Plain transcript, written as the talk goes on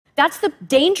That's the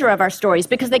danger of our stories,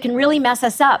 because they can really mess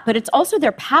us up, but it's also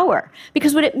their power.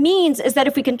 Because what it means is that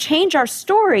if we can change our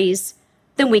stories,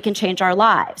 then we can change our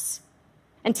lives.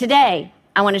 And today,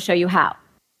 I want to show you how.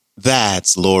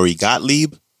 That's Lori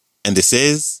Gottlieb, and this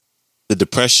is the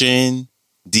Depression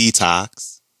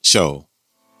Detox Show.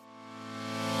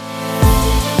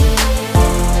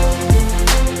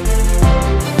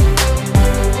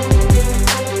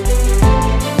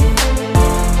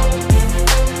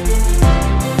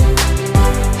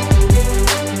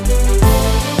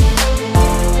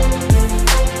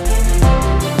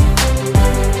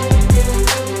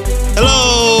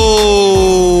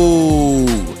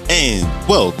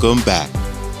 Welcome back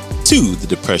to the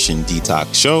Depression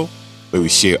Detox Show, where we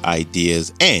share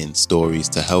ideas and stories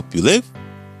to help you live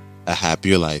a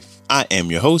happier life. I am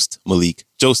your host, Malik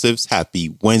Josephs.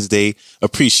 Happy Wednesday.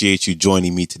 Appreciate you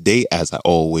joining me today, as I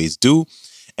always do.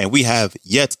 And we have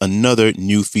yet another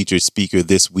new featured speaker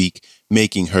this week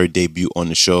making her debut on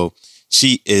the show.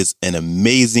 She is an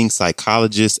amazing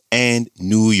psychologist and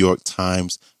New York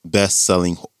Times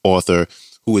best-selling author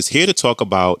who is here to talk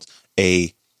about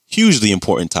a hugely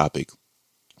important topic,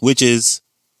 which is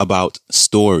about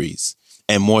stories,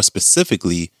 and more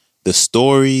specifically, the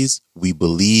stories we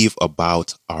believe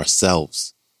about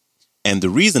ourselves. And the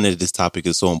reason that this topic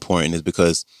is so important is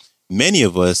because many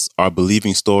of us are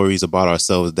believing stories about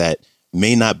ourselves that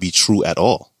may not be true at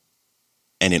all.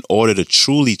 And in order to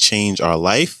truly change our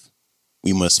life,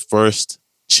 we must first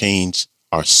change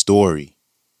our story.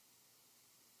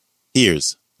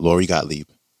 Here's Lori Gottlieb.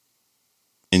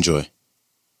 Enjoy.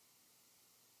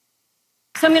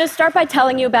 So I'm going to start by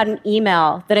telling you about an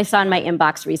email that I saw in my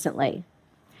inbox recently.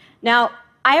 Now,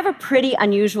 I have a pretty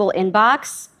unusual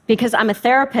inbox because I'm a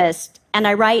therapist and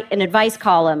I write an advice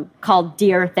column called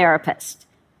Dear Therapist.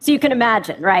 So you can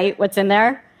imagine, right, what's in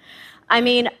there? I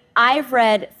mean, I've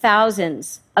read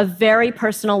thousands of very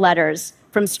personal letters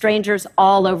from strangers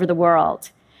all over the world.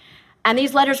 And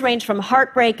these letters range from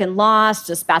heartbreak and loss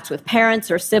to spats with parents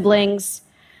or siblings.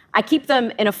 I keep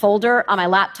them in a folder on my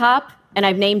laptop, and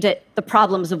I've named it The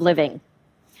Problems of Living.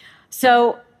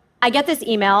 So I get this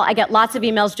email, I get lots of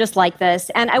emails just like this,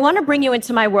 and I want to bring you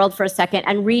into my world for a second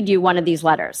and read you one of these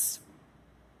letters.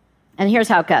 And here's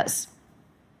how it goes.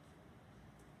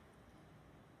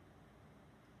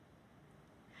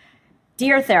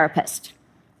 Dear Therapist,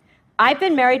 I've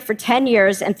been married for 10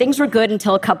 years and things were good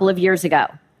until a couple of years ago.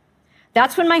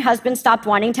 That's when my husband stopped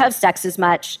wanting to have sex as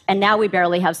much, and now we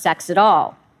barely have sex at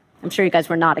all. I'm sure you guys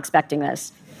were not expecting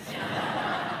this.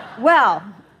 Well,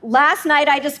 last night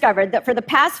I discovered that for the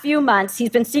past few months,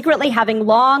 he's been secretly having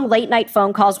long late-night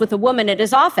phone calls with a woman at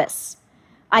his office.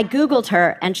 I Googled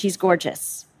her, and she's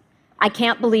gorgeous. I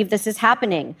can't believe this is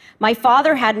happening. My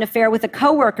father had an affair with a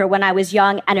coworker when I was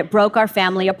young, and it broke our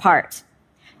family apart.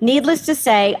 Needless to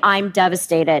say, I'm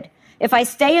devastated. If I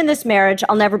stay in this marriage,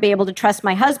 I'll never be able to trust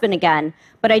my husband again,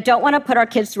 but I don't want to put our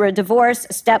kids through a divorce,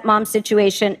 a stepmom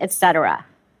situation, etc.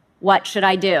 What should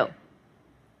I do?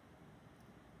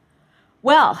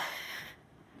 Well,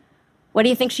 what do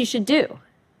you think she should do?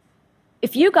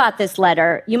 If you got this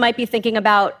letter, you might be thinking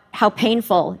about how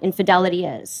painful infidelity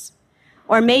is,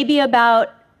 or maybe about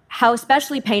how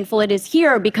especially painful it is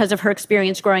here because of her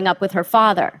experience growing up with her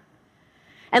father.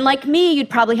 And like me, you'd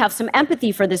probably have some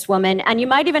empathy for this woman, and you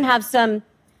might even have some,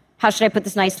 how should I put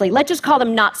this nicely? Let's just call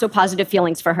them not so positive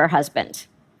feelings for her husband.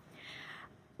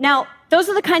 Now, those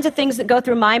are the kinds of things that go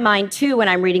through my mind too when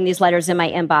I'm reading these letters in my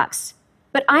inbox.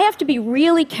 But I have to be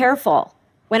really careful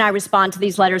when I respond to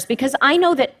these letters because I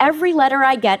know that every letter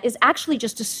I get is actually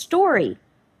just a story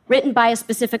written by a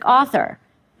specific author,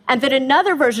 and that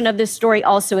another version of this story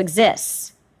also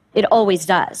exists. It always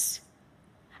does.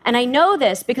 And I know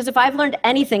this because if I've learned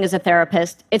anything as a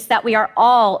therapist, it's that we are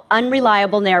all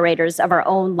unreliable narrators of our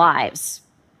own lives.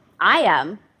 I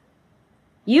am.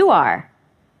 You are.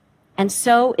 And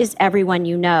so is everyone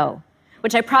you know.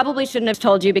 Which I probably shouldn't have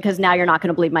told you because now you're not going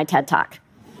to believe my TED Talk.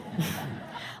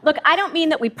 Look, I don't mean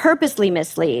that we purposely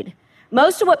mislead.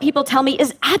 Most of what people tell me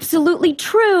is absolutely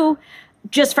true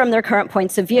just from their current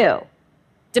points of view.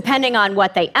 Depending on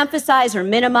what they emphasize or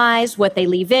minimize, what they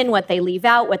leave in, what they leave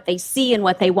out, what they see and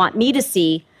what they want me to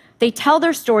see, they tell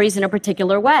their stories in a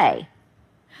particular way.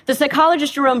 The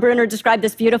psychologist Jerome Bruner described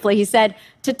this beautifully. He said,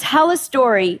 to tell a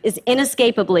story is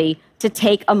inescapably to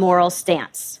take a moral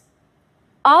stance.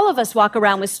 All of us walk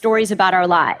around with stories about our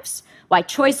lives, why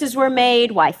choices were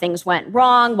made, why things went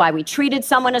wrong, why we treated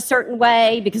someone a certain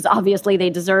way, because obviously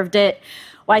they deserved it,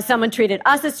 why someone treated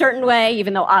us a certain way,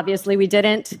 even though obviously we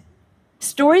didn't.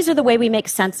 Stories are the way we make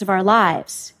sense of our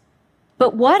lives.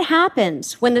 But what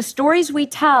happens when the stories we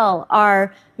tell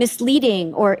are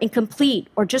misleading or incomplete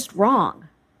or just wrong?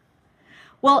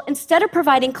 Well, instead of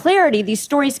providing clarity, these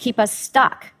stories keep us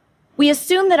stuck. We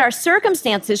assume that our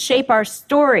circumstances shape our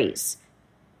stories.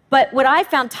 But what I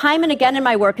found time and again in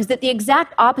my work is that the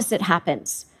exact opposite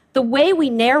happens. The way we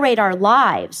narrate our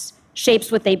lives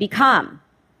shapes what they become.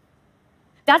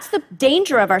 That's the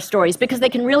danger of our stories, because they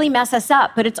can really mess us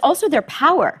up, but it's also their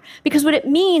power. Because what it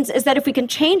means is that if we can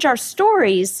change our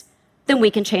stories, then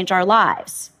we can change our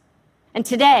lives. And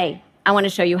today, I want to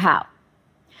show you how.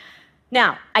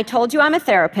 Now, I told you I'm a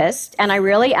therapist, and I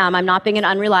really am. I'm not being an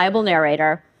unreliable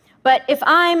narrator. But if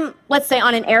I'm, let's say,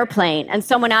 on an airplane and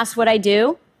someone asks what I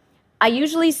do, I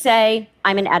usually say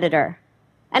I'm an editor.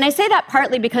 And I say that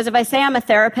partly because if I say I'm a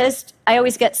therapist, I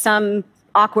always get some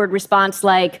awkward response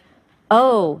like,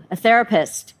 "Oh, a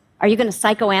therapist. Are you going to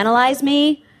psychoanalyze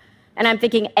me?" And I'm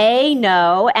thinking, A,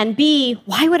 no, and B,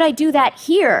 why would I do that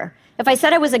here? If I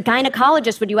said I was a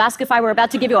gynecologist, would you ask if I were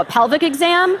about to give you a pelvic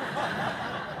exam?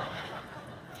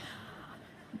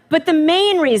 But the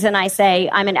main reason I say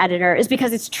I'm an editor is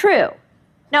because it's true.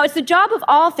 Now, it's the job of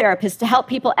all therapists to help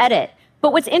people edit.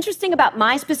 But what's interesting about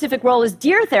my specific role as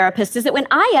Dear Therapist is that when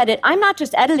I edit, I'm not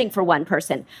just editing for one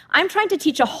person. I'm trying to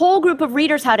teach a whole group of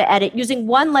readers how to edit using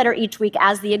one letter each week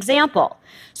as the example.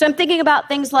 So I'm thinking about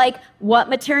things like, what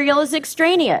material is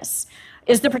extraneous?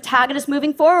 Is the protagonist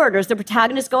moving forward, or is the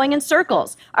protagonist going in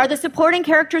circles? Are the supporting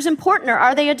characters important, or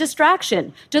are they a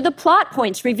distraction? Do the plot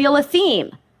points reveal a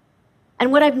theme?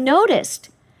 And what I've noticed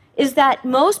is that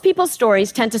most people's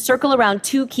stories tend to circle around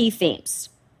two key themes.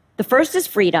 The first is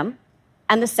freedom,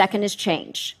 and the second is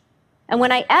change. And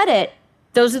when I edit,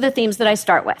 those are the themes that I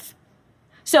start with.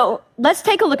 So let's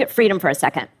take a look at freedom for a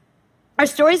second. Our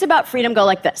stories about freedom go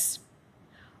like this.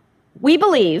 We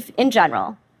believe, in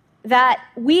general, that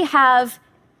we have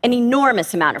an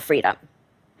enormous amount of freedom,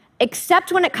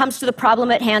 except when it comes to the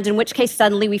problem at hand, in which case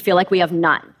suddenly we feel like we have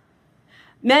none.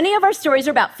 Many of our stories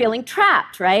are about feeling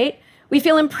trapped, right? We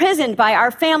feel imprisoned by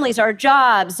our families, our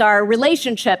jobs, our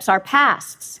relationships, our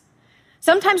pasts.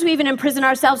 Sometimes we even imprison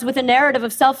ourselves with a narrative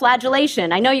of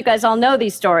self-flagellation. I know you guys all know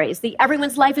these stories. The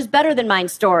everyone's life is better than mine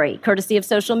story, courtesy of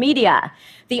social media.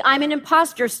 The I'm an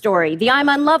imposter story. The I'm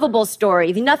unlovable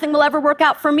story. The nothing will ever work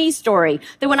out for me story.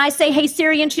 The when I say, "Hey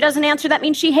Siri," and she doesn't answer, that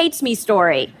means she hates me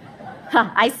story.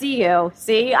 I see you.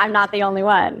 See, I'm not the only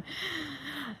one.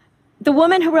 The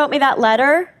woman who wrote me that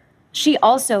letter, she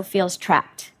also feels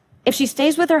trapped. If she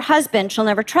stays with her husband, she'll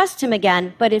never trust him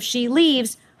again, but if she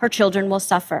leaves, her children will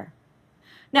suffer.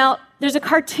 Now, there's a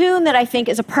cartoon that I think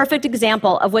is a perfect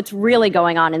example of what's really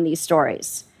going on in these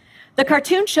stories. The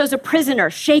cartoon shows a prisoner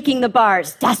shaking the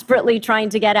bars, desperately trying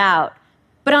to get out.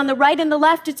 But on the right and the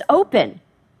left, it's open.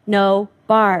 No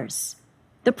bars.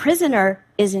 The prisoner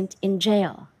isn't in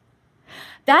jail.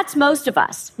 That's most of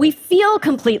us. We feel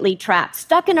completely trapped,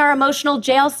 stuck in our emotional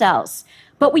jail cells.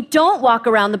 But we don't walk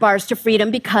around the bars to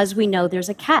freedom because we know there's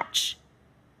a catch.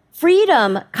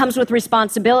 Freedom comes with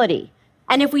responsibility.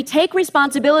 And if we take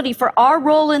responsibility for our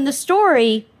role in the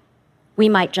story, we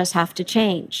might just have to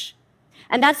change.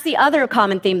 And that's the other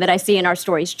common theme that I see in our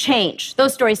stories, change.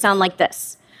 Those stories sound like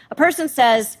this. A person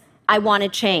says, "I want to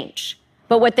change."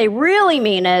 But what they really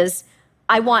mean is,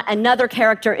 "I want another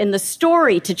character in the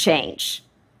story to change."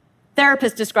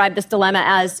 Therapists describe this dilemma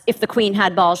as, if the queen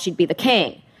had balls, she'd be the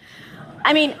king.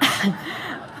 I mean,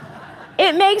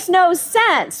 it makes no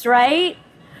sense, right?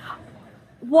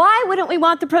 Why wouldn't we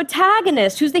want the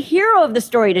protagonist, who's the hero of the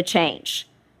story, to change?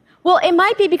 Well, it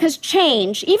might be because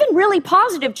change, even really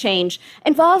positive change,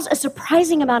 involves a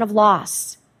surprising amount of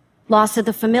loss. Loss of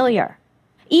the familiar.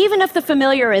 Even if the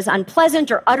familiar is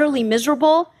unpleasant or utterly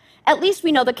miserable, at least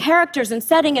we know the characters and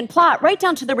setting and plot, right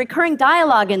down to the recurring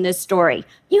dialogue in this story.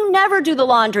 "You never do the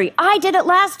laundry. I did it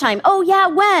last time. Oh yeah,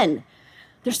 when?"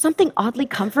 There's something oddly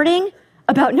comforting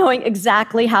about knowing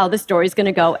exactly how the story's going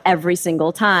to go every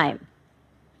single time.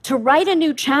 To write a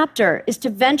new chapter is to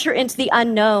venture into the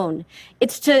unknown.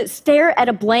 It's to stare at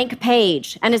a blank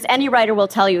page. And as any writer will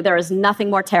tell you, there is nothing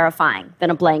more terrifying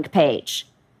than a blank page.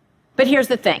 But here's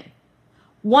the thing.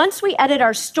 Once we edit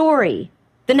our story,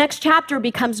 the next chapter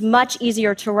becomes much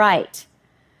easier to write.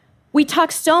 We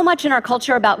talk so much in our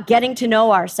culture about getting to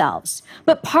know ourselves.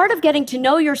 But part of getting to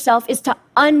know yourself is to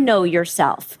unknow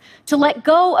yourself, to let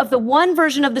go of the one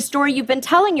version of the story you've been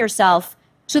telling yourself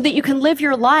so that you can live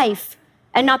your life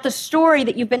and not the story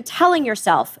that you've been telling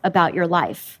yourself about your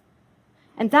life.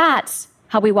 And that's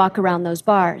how we walk around those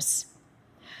bars.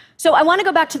 So I want to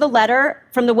go back to the letter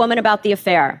from the woman about the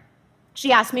affair.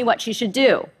 She asked me what she should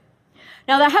do.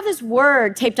 Now, I have this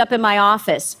word taped up in my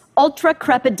office,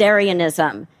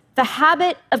 ultra-crepidarianism, the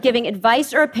habit of giving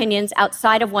advice or opinions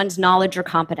outside of one's knowledge or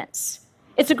competence.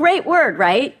 It's a great word,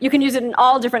 right? You can use it in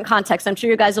all different contexts. I'm sure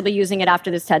you guys will be using it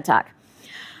after this TED Talk.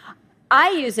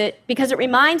 I use it because it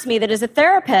reminds me that as a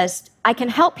therapist, I can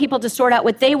help people to sort out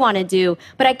what they want to do,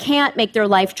 but I can't make their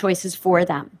life choices for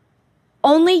them.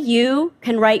 Only you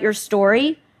can write your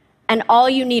story, and all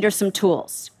you need are some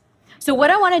tools. So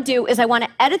what I want to do is I want to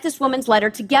edit this woman's letter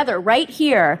together right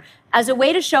here as a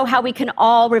way to show how we can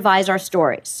all revise our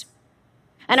stories.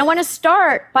 And I want to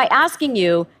start by asking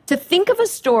you to think of a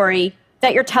story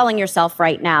that you're telling yourself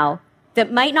right now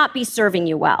that might not be serving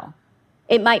you well.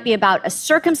 It might be about a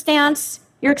circumstance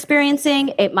you're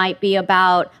experiencing. It might be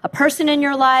about a person in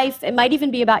your life. It might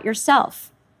even be about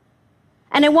yourself.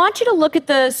 And I want you to look at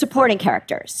the supporting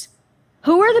characters.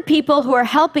 Who are the people who are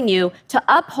helping you to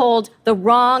uphold the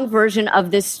wrong version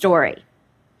of this story?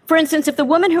 For instance, if the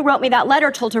woman who wrote me that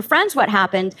letter told her friends what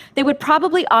happened, they would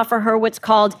probably offer her what's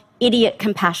called idiot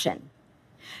compassion.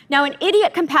 Now, in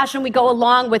idiot compassion, we go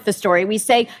along with the story. We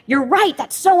say, you're right,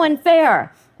 that's so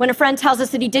unfair. When a friend tells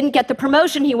us that he didn't get the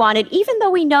promotion he wanted, even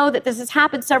though we know that this has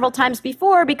happened several times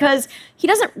before because he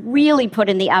doesn't really put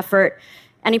in the effort,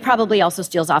 and he probably also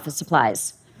steals office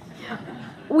supplies.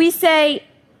 We say,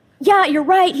 yeah, you're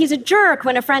right, he's a jerk,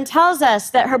 when a friend tells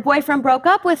us that her boyfriend broke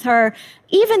up with her,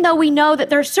 even though we know that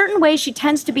there are certain ways she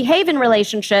tends to behave in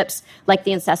relationships, like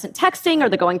the incessant texting or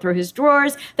the going through his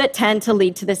drawers, that tend to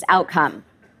lead to this outcome.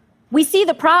 We see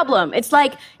the problem. It's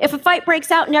like, if a fight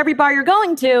breaks out in every bar you're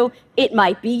going to, it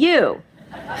might be you.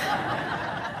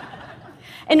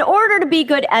 In order to be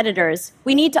good editors,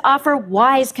 we need to offer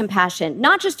wise compassion,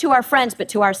 not just to our friends, but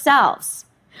to ourselves.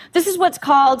 This is what's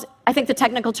called, I think the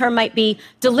technical term might be,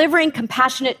 delivering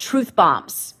compassionate truth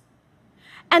bombs.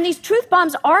 And these truth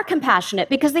bombs are compassionate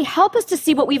because they help us to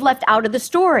see what we've left out of the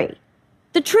story.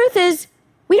 The truth is,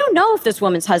 we don't know if this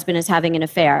woman's husband is having an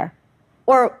affair,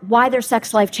 or why their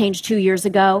sex life changed 2 years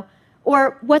ago,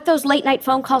 or what those late-night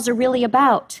phone calls are really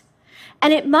about.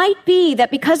 And it might be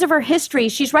that because of her history,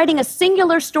 she's writing a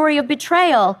singular story of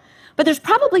betrayal, but there's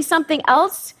probably something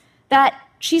else that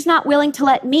she's not willing to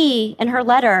let me in her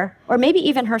letter, or maybe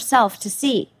even herself, to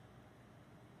see.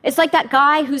 It's like that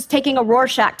guy who's taking a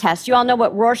Rorschach test. You all know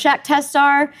what Rorschach tests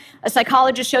are? A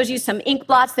psychologist shows you some ink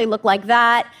blots, they look like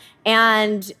that,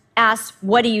 and asks,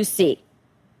 what do you see?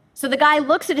 So the guy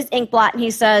looks at his ink blot and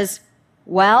he says,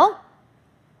 well,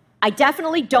 I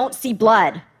definitely don't see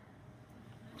blood.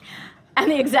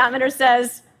 And the examiner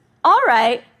says, all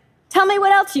right, tell me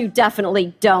what else you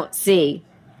definitely don't see.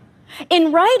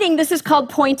 In writing, this is called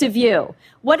point of view.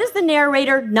 What is the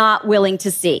narrator not willing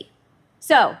to see?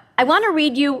 So I want to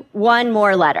read you one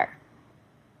more letter.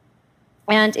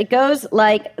 And it goes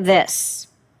like this.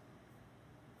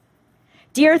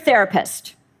 Dear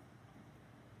therapist,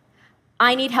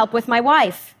 I need help with my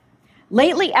wife.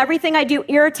 Lately, everything I do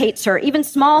irritates her, even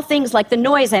small things like the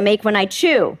noise I make when I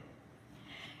chew.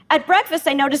 At breakfast,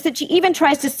 I notice that she even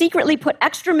tries to secretly put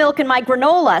extra milk in my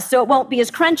granola so it won't be as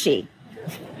crunchy.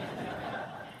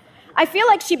 I feel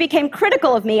like she became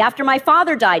critical of me after my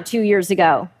father died 2 years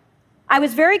ago. I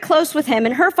was very close with him,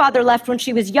 and her father left when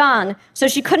she was young, so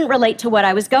she couldn't relate to what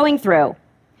I was going through.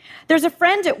 There's a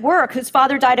friend at work whose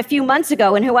father died a few months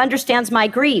ago and who understands my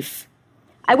grief.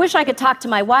 I wish I could talk to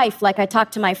my wife like I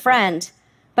talk to my friend,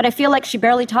 but I feel like she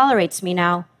barely tolerates me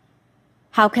now.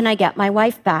 How can I get my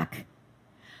wife back?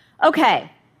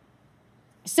 Okay,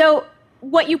 so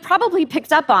what you probably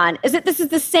picked up on is that this is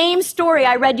the same story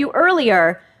I read you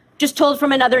earlier, just told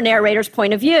from another narrator's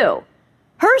point of view.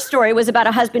 Her story was about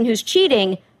a husband who's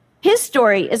cheating. His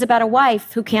story is about a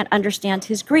wife who can't understand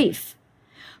his grief.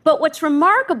 But what's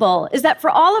remarkable is that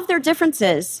for all of their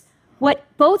differences, what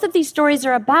both of these stories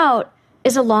are about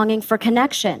is a longing for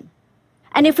connection.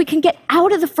 And if we can get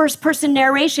out of the first-person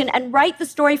narration and write the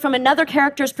story from another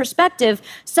character's perspective,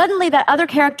 suddenly that other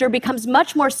character becomes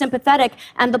much more sympathetic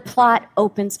and the plot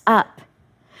opens up.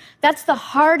 That's the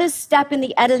hardest step in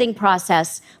the editing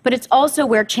process, but it's also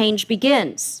where change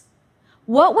begins.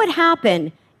 What would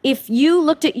happen if you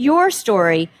looked at your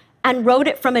story and wrote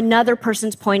it from another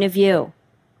person's point of view?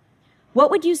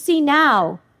 What would you see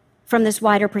now from this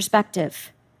wider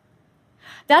perspective?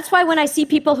 That's why when I see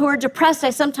people who are depressed, I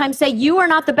sometimes say, you are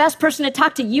not the best person to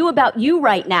talk to you about you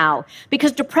right now,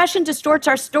 because depression distorts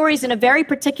our stories in a very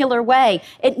particular way.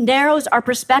 It narrows our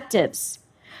perspectives.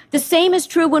 The same is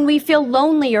true when we feel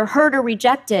lonely or hurt or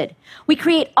rejected. We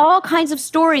create all kinds of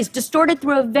stories distorted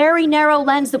through a very narrow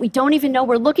lens that we don't even know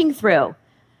we're looking through.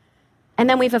 And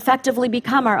then we've effectively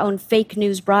become our own fake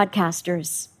news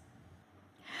broadcasters.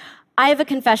 I have a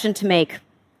confession to make.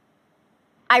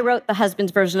 I wrote the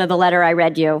husband's version of the letter I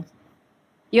read you.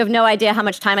 You have no idea how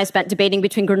much time I spent debating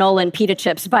between granola and pita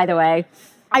chips, by the way.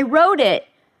 I wrote it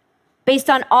based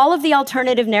on all of the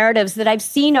alternative narratives that I've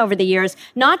seen over the years,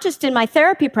 not just in my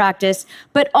therapy practice,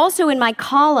 but also in my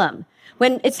column,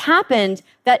 when it's happened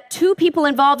that two people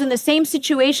involved in the same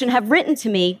situation have written to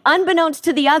me, unbeknownst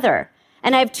to the other,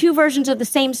 and I have two versions of the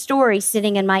same story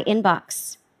sitting in my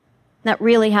inbox. That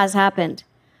really has happened.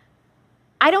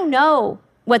 I don't know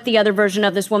what the other version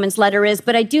of this woman's letter is,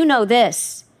 but I do know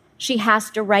this. She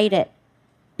has to write it.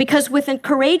 Because with a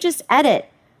courageous edit,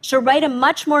 she'll write a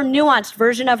much more nuanced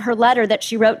version of her letter that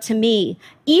she wrote to me,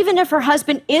 even if her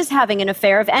husband is having an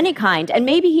affair of any kind, and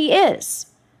maybe he is.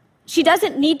 She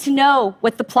doesn't need to know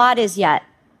what the plot is yet.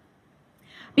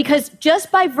 Because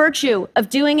just by virtue of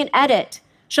doing an edit,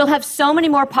 she'll have so many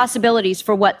more possibilities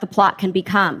for what the plot can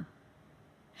become.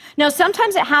 Now,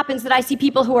 sometimes it happens that I see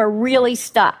people who are really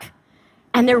stuck,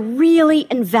 and they're really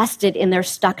invested in their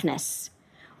stuckness.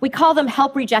 We call them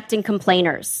help-rejecting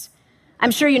complainers.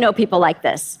 I'm sure you know people like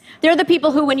this. They're the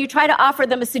people who, when you try to offer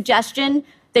them a suggestion,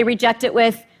 they reject it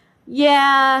with,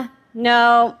 yeah,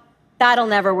 no, that'll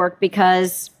never work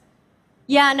because,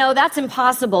 yeah, no, that's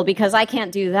impossible because I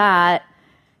can't do that.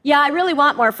 Yeah, I really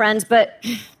want more friends, but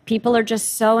people are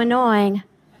just so annoying.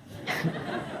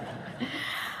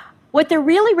 What they're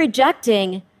really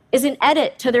rejecting is an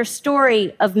edit to their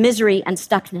story of misery and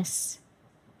stuckness.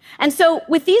 And so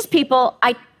with these people,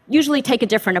 I usually take a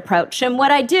different approach. And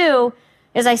what I do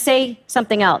is I say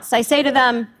something else. I say to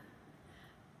them,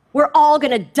 we're all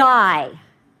going to die.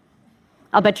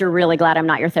 I'll bet you're really glad I'm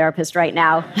not your therapist right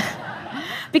now.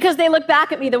 Because they look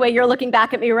back at me the way you're looking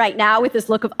back at me right now with this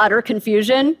look of utter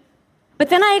confusion. But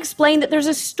then I explain that there's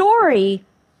a story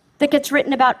that gets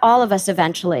written about all of us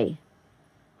eventually.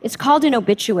 It's called an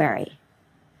obituary.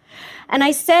 And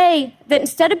I say that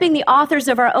instead of being the authors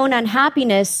of our own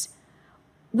unhappiness,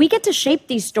 we get to shape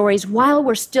these stories while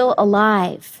we're still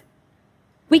alive.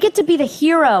 We get to be the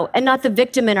hero and not the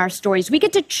victim in our stories. We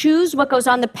get to choose what goes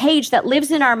on the page that lives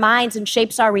in our minds and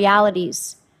shapes our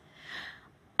realities.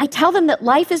 I tell them that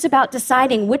life is about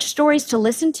deciding which stories to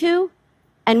listen to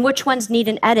and which ones need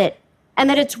an edit, and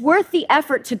that it's worth the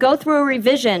effort to go through a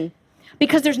revision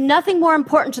because there's nothing more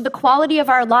important to the quality of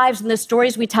our lives than the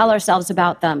stories we tell ourselves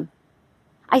about them.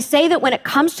 I say that when it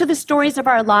comes to the stories of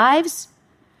our lives,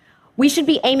 we should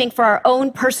be aiming for our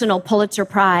own personal Pulitzer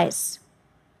Prize.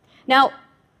 Now,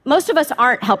 most of us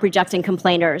aren't help-rejecting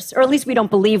complainers, or at least we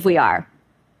don't believe we are.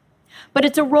 But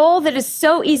it's a role that is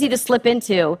so easy to slip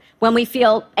into when we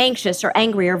feel anxious or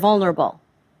angry or vulnerable.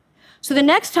 So the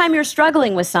next time you're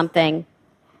struggling with something,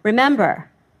 remember,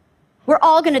 we're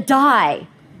all going to die.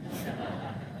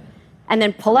 And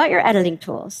then pull out your editing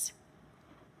tools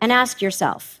and ask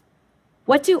yourself,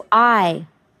 what do I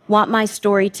want my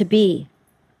story to be?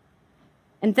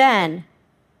 And then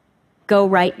go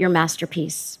write your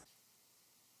masterpiece.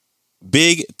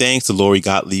 Big thanks to Lori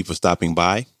Gottlieb for stopping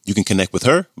by. You can connect with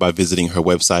her by visiting her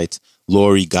website,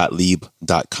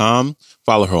 lorigottlieb.com.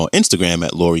 Follow her on Instagram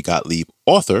at Lori Gottlieb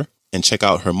Author, and check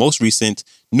out her most recent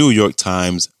New York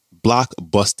Times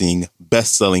blockbusting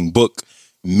best-selling book,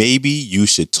 Maybe You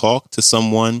Should Talk to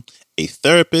Someone, a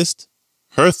Therapist,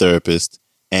 Her Therapist,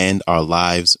 and Our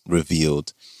Lives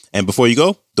Revealed. And before you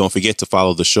go, don't forget to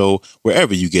follow the show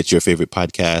wherever you get your favorite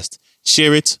podcast.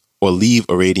 Share it or leave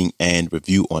a rating and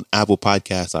review on Apple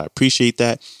Podcasts. I appreciate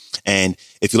that. And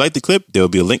if you like the clip, there will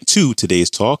be a link to today's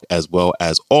talk, as well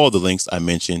as all the links I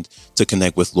mentioned to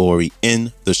connect with Lori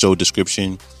in the show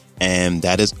description. And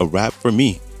that is a wrap for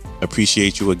me.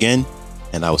 Appreciate you again,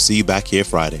 and I will see you back here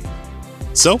Friday.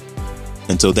 So,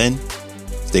 until then,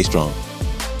 stay strong.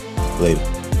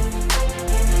 Later.